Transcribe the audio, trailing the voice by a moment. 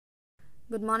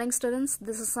Good morning students,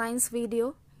 this is science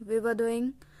video. We were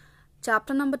doing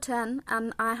chapter number 10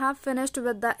 and I have finished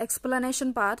with the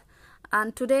explanation part,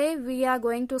 and today we are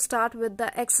going to start with the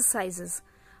exercises.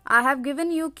 I have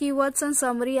given you keywords and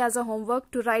summary as a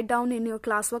homework to write down in your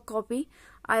classwork copy.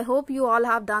 I hope you all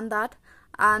have done that,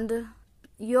 and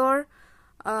your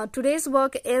today's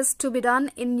work is to be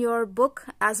done in your book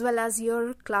as well as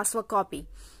your classwork copy.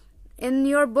 In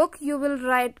your book you will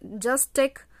just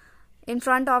tick in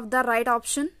front of the right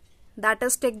option, that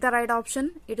is tick the right option.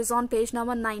 It is on page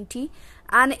number 90,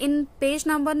 and in page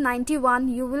number 91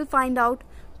 you will find out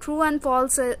true and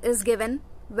false is given.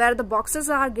 Where the boxes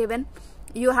are given,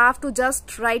 you have to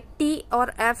just write T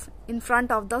or F in front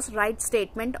of the right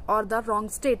statement or the wrong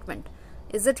statement.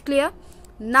 Is it clear?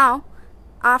 Now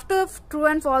after true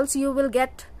and false you will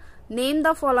get name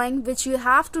the following, which you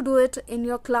have to do it in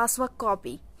your classwork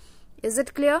copy. Is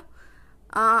it clear?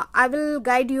 I will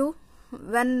guide you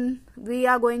when we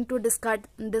are going to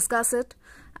discuss it,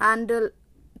 and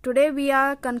today we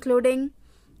are concluding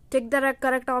tick the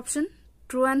correct option,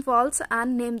 true and false,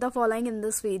 and name the following in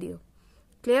this video.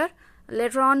 Clear?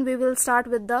 Later on we will start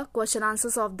with the question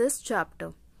answers of this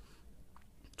chapter.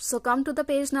 So come to the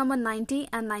page number 90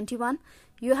 and 91.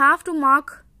 You have to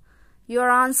mark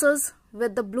your answers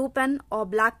with the blue pen or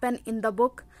black pen in the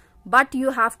book, but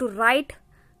you have to write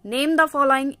name the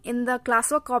following in the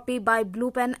classwork copy by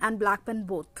blue pen and black pen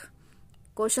both.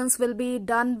 Questions will be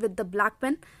done with the black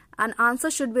pen and answer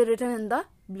should be written in the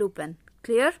blue pen.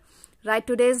 Clear? Write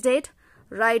today's date,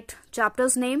 write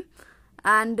chapter's name,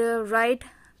 and write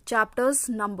chapter's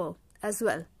number as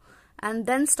well, and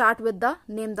then start with the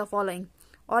name the following.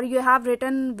 Or you have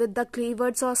written with the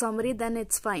keywords or summary, then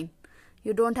it's fine.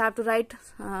 You don't have to write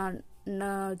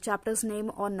chapter's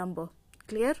name or number.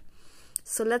 Clear?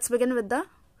 So let's begin with the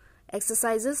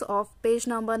exercises of page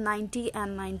number 90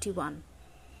 and 91.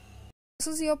 This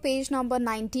is your page number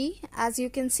 90. As you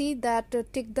can see that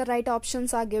tick the right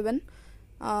options are given.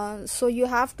 So you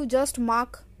have to just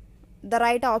mark the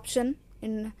right option.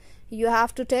 You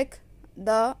have to tick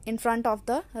the in front of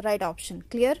the right option.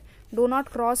 Clear? Do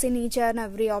not cross in each and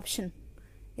every option.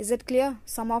 Is it clear?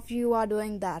 Some of you are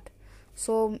doing that.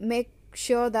 So make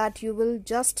sure that you will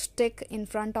just tick in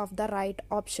front of the right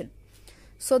option.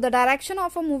 So the direction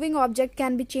of a moving object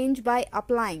can be changed by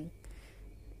applying.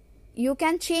 You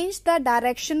can change the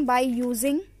direction by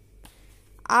using.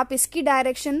 आप इसकी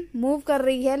direction move कर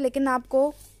रही है लेकिन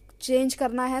आपको change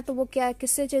करना है, तो वो क्या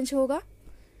किससे चेंज होगा?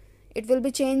 It will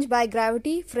be changed by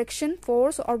gravity, friction,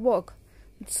 force or work.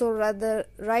 So the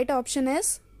right option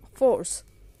is force.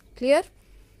 Clear?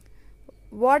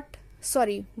 Work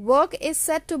is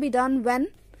said to be done when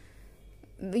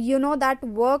you know that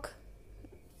work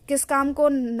किस काम को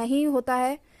नहीं होता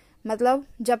है, मतलब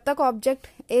जब तक ऑब्जेक्ट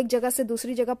एक जगह से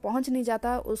दूसरी जगह पहुंच नहीं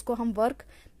जाता उसको हम वर्क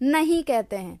नहीं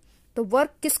कहते हैं. तो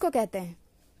वर्क किसको कहते हैं?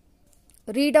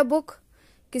 रीड अ बुक,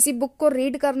 किसी बुक को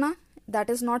रीड करना, that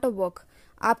is not a work.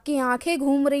 आपकी आंखें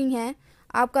घूम रही हैं,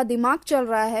 आपका दिमाग चल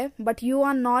रहा है, but you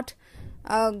are not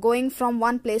going from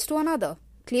one place to another.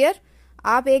 Clear?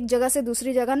 आप एक जगह से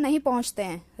दूसरी जगह नहीं पहुंचते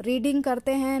हैं, रीडिंग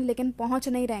करते हैं लेकिन पहुंच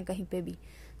नहीं रहे कहीं पे भी.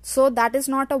 So that is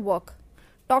not a work.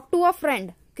 Talk to a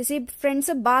friend, किसी फ्रेंड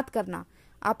से बात करना.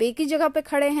 आप एक ही जगह पे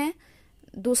खड़े हैं,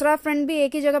 दूसरा फ्रेंड भी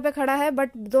एक ही जगह पे खड़ा है,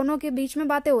 बट दोनों के बीच में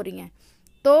बातें हो रही हैं,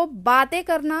 तो बातें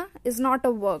करना is not a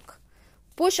work.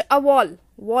 Push a wall,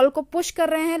 wall को पुश कर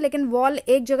रहे हैं लेकिन वॉल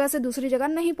एक जगह से दूसरी जगह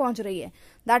नहीं पहुंच रही है,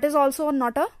 that is also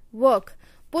not a work.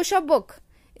 Push a book,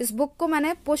 इस बुक को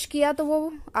मैंने पुश किया तो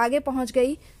वो आगे पहुंच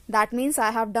गई, that means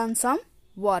I have done some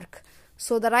work.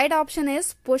 So the right option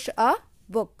is push a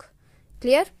book.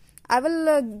 Clear? I will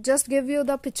just give you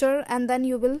the picture and then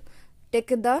you will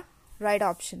take the right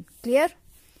option. Clear?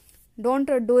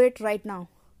 Don't do it right now.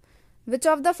 Which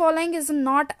of the following is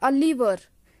not a lever?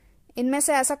 इनमें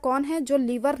से ऐसा कौन है जो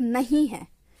liver नहीं है?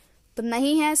 तो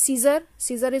नहीं है scissor,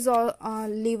 scissor is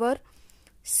liver.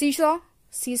 Seesaw,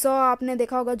 seesaw आपने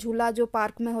देखा होगा झूला जो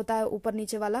पार्क में होता है ऊपर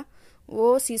नीचे वाला,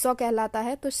 वो सीसॉ कहलाता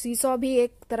है, तो सीसॉ भी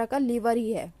एक तरह का लीवर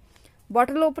ही है.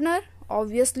 Bottle opener,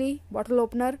 obviously bottle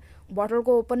opener, bottle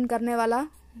को ओपन करने वाला,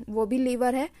 वो भी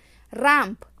लीवर है.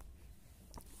 रैंप,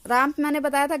 रैंप मैंने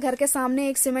बताया था घर के सामने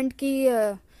एक सीमेंट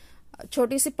की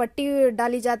छोटी सी पट्टी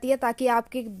डाली जाती है ताकि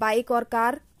आपकी बाइक और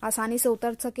कार आसानी से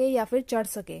उतर सके या फिर चढ़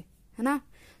सके, है ना.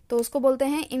 तो उसको बोलते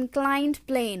हैं इंक्लाइंड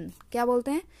प्लेन. क्या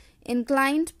बोलते हैं?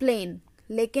 Inclined plane.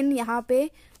 लेकिन यहाँ पे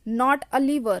नॉट अ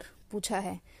लीवर पूछा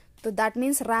है, तो that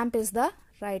means ramp is the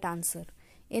right answer.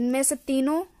 इनमें से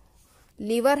तीनों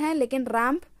लीवर हैं लेकिन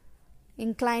रैंप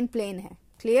inclined plane है.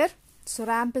 Clear? So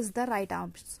ramp is the right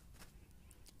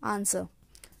answer.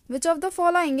 Which of the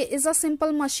following is a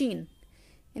simple machine?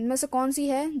 इनमें से कौन सी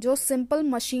है जो सिंपल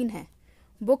मशीन है?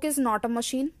 Book is not a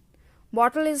machine,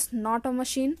 bottle is not a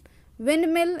machine,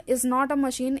 windmill is not a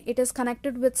machine. It is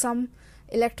connected with some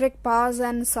electric powers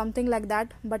and something like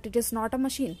that, but it is not a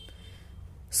machine.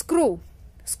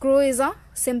 Screw is a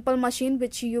simple machine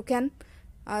which you can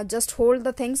just hold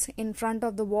the things in front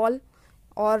of the wall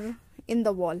or in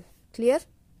the wall. Clear?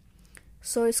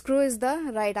 So screw is the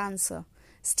right answer.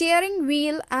 Steering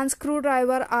wheel and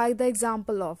screwdriver are the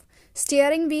example of.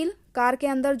 Steering wheel, car के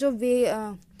अंदर जो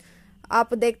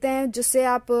आप देखते हैं जिससे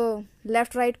आप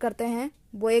left right करते हैं,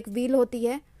 वो एक व्हील होती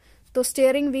है, तो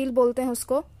स्टीयरिंग व्हील बोलते हैं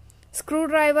उसको. स्क्रू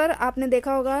ड्राइवर आपने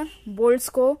देखा होगा, बोल्ट्स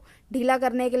को ढीला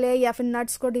करने के लिए या फिर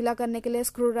नट्स को ढीला करने के लिए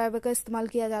स्क्रू ड्राइवर का इस्तेमाल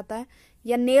किया जाता है,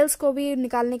 या नेल्स को भी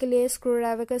निकालने के लिए स्क्रू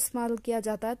ड्राइवर का इस्तेमाल किया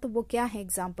जाता है. तो वो क्या है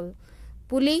example?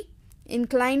 Pulley,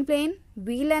 incline plane,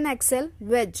 wheel and Excel,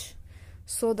 veg.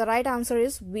 So the right answer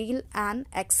is wheel and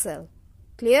Excel.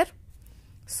 Clear?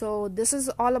 So this is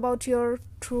all about your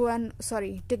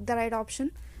tick the right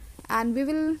option, and we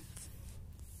will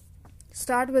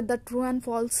start with the true and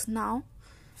false now.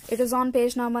 It is on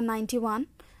page number 91,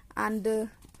 and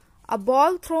a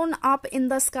ball thrown up in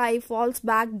the sky falls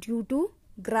back due to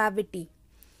gravity.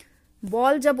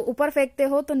 Ball जब ऊपर फेंकते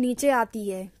हो तो नीचे आती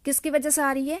है, किसकी वजह से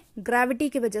आ रही है? ग्रेविटी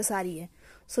की वजह से आ रही है.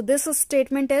 So this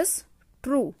statement is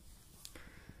true.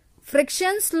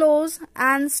 Friction slows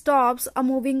and stops a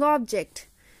moving object.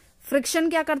 Friction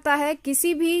क्या करता है?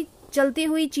 किसी भी चलती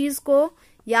हुई चीज को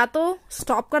या तो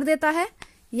स्टॉप कर देता है,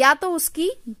 या तो उसकी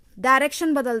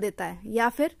डायरेक्शन बदल देता है, या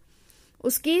फिर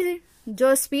उसकी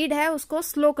जो स्पीड है उसको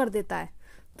स्लो कर देता है.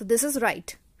 तो दिस इज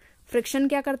राइट. फ्रिक्शन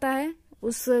क्या करता है?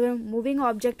 उस मूविंग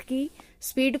ऑब्जेक्ट की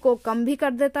स्पीड को कम भी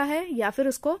कर देता है या फिर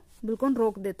उसको बिल्कुल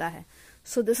रोक देता है.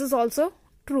 So this is also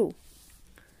true.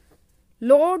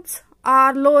 Loads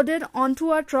are loaded onto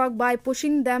a truck bye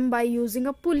pushing them by using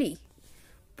a पुली.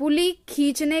 पुली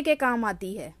खींचने के काम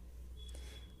आती है,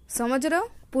 समझ रहे हो?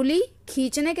 पुली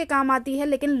खींचने के काम आती है,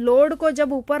 लेकिन लोड को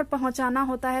जब ऊपर पहुंचाना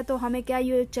होता है तो हमें क्या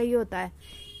चाहिए होता है?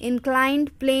 इंक्लाइंड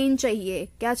प्लेन चाहिए.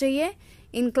 क्या चाहिए?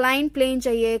 इंक्लाइंड प्लेन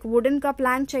चाहिए. एक वुडन का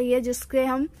प्लैंक चाहिए जिसके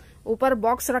हम ऊपर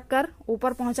बॉक्स रखकर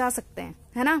ऊपर पहुंचा सकते हैं,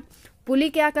 है ना? पुली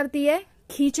क्या करती है?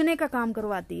 खींचने का काम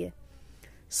करवाती है.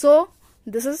 So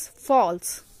this is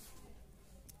false.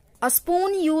 A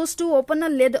spoon used to open a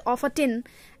lid of a tin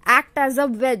act as a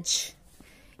wedge.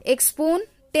 एक स्पून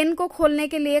टिन को खोलने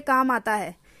के लिए काम आता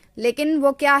है, लेकिन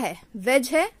वो क्या है? वेज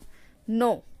है?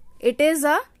 No, it is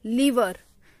a lever.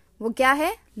 वो क्या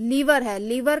है? लीवर है.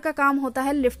 लीवर का काम होता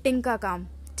है लिफ्टिंग का काम.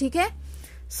 ठीक है?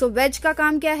 सो वेज का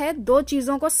काम क्या है? दो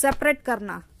चीजों को सेपरेट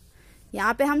करना.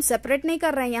 यहाँ पे हम सेपरेट नहीं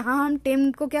कर रहे हैं, यहाँ हम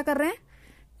टिन को क्या कर रहे हैं?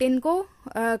 टिन को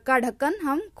का ढक्कन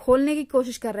हम खोलने की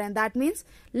कोशिश कर रहे हैं. दैट मीन्स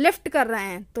लिफ्ट कर रहे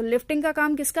हैं. तो लिफ्टिंग का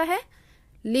काम किसका है?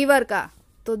 लीवर का.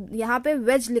 तो यहाँ पे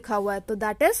वेज लिखा हुआ है, तो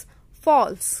that is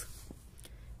false.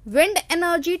 Wind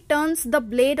energy turns the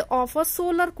blade of a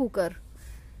solar cooker.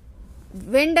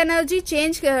 Wind energy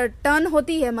turn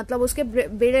होती है, मतलब उसके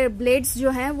ब्लेड्स जो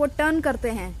हैं वो टर्न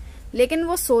करते हैं, लेकिन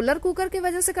वो सोलर कुकर की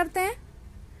वजह से करते हैं?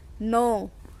 नो,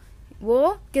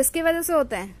 वो किसकी वजह से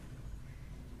होते हैं?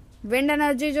 विंड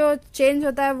एनर्जी जो चेंज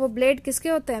होता है वो ब्लेड किसके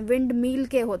होते हैं? विंड मिल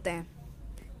के होते हैं.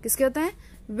 किसके होते हैं?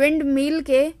 विंड मिल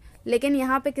के. लेकिन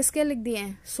यहाँ पे किसके लिख दिए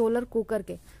हैं? सोलर कुकर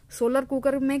के. सोलर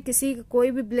कुकर में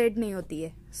कोई भी ब्लेड नहीं होती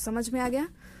है. समझ में आ गया?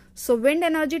 सो wind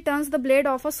energy turns the blade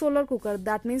of a solar cooker.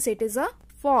 That means it is a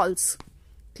false.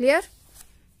 Clear?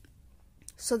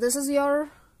 So this is your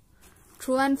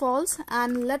true and false,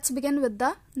 and let's begin with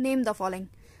the name the following.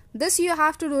 This you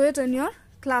have to do it in your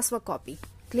class work copy.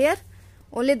 Clear?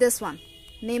 Only this one.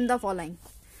 Name the following.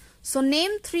 So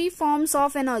name 3 forms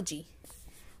of energy.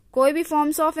 कोई भी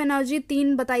forms of energy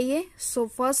 3 बताइए. So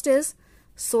first is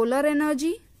solar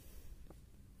energy.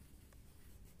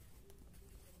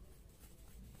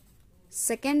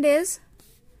 Second is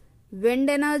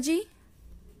wind energy.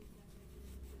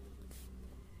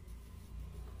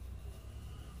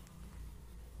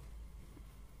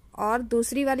 और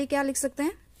दूसरी वाली क्या लिख सकते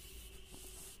हैं?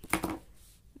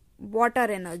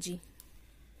 Water energy.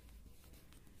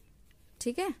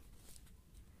 ठीक है?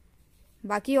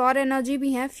 बाकी और एनर्जी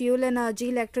भी है, fuel energy,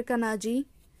 electric energy,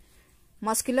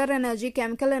 muscular energy,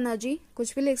 chemical energy,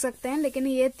 कुछ भी लिख सकते हैं, लेकिन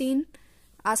ये 3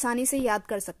 आसानी से याद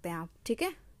कर सकते हैं आप. ठीक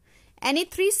है? Any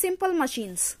 3 simple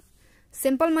machines.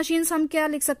 Simple machines हम क्या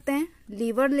लिख सकते हैं?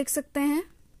 लीवर लिख सकते हैं,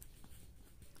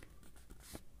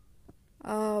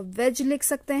 वेज लिख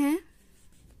सकते हैं,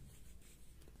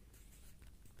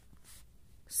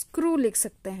 स्क्रू लिख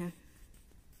सकते हैं.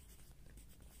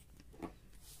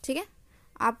 ठीक है?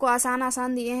 आपको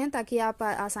आसान दिए हैं ताकि आप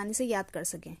आसानी से याद कर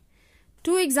सकें.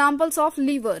 2 एग्जाम्पल्स ऑफ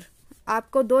लीवर.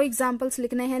 आपको 2 एग्जाम्पल्स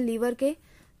लिखने हैं लीवर के।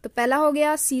 तो पहला हो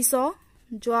गया सीसॉ,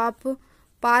 जो आप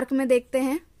पार्क में देखते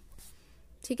हैं,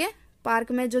 ठीक है,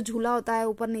 पार्क में जो झूला होता है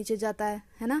ऊपर नीचे जाता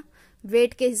है ना,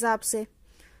 वेट के हिसाब से।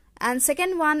 And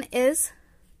second one is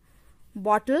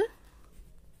bottle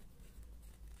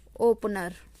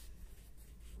opener,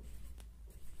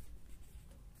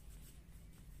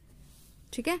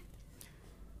 ठीक है।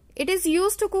 It is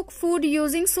use to cook food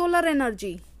using solar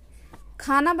energy,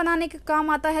 खाना बनाने के काम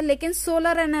आता है लेकिन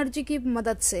सोलर एनर्जी की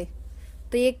मदद से।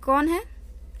 तो ये कौन है?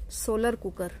 Solar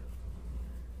cooker.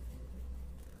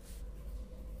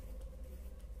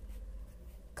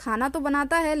 खाना तो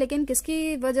बनाता है लेकिन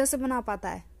किसकी वजह से बना पाता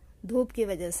है? धूप की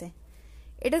वजह से।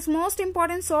 It is most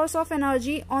important source of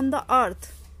energy on the earth.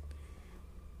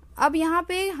 अब यहाँ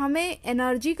पे हमें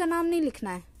एनर्जी का नाम नहीं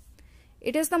लिखना है,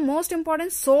 it is the most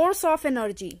important source of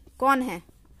energy. कौन है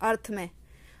अर्थ में?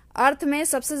 अर्थ में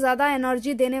सबसे ज्यादा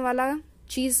एनर्जी देने वाला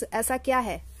चीज ऐसा क्या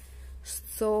है?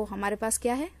 सो हमारे पास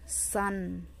क्या है?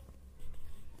 सन,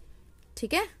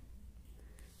 ठीक है।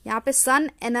 यहाँ पे सन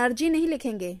एनर्जी नहीं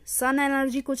लिखेंगे, सन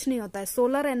एनर्जी कुछ नहीं होता है,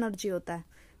 सोलर एनर्जी होता है,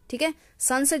 ठीक है।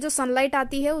 सन से जो सनलाइट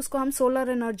आती है उसको हम सोलर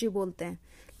एनर्जी बोलते हैं,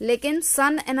 लेकिन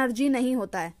सन एनर्जी नहीं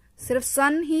होता है। सिर्फ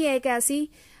सन ही एक ऐसी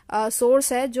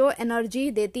सोर्स है जो एनर्जी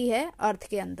देती है अर्थ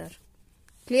के अंदर।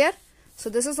 Clear? So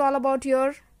this is all about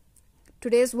your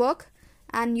today's work,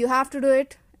 and you have to do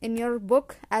it in your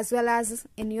book as well as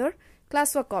in your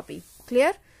classwork copy.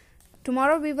 Clear?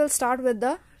 Tomorrow we will start with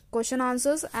the question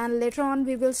answers, and later on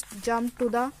we will jump to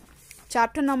the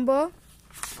chapter number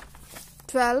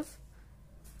 12,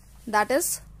 that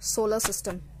is solar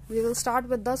system. We will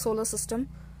start with the solar system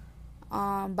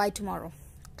by tomorrow.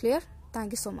 Clear?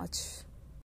 Thank you so much.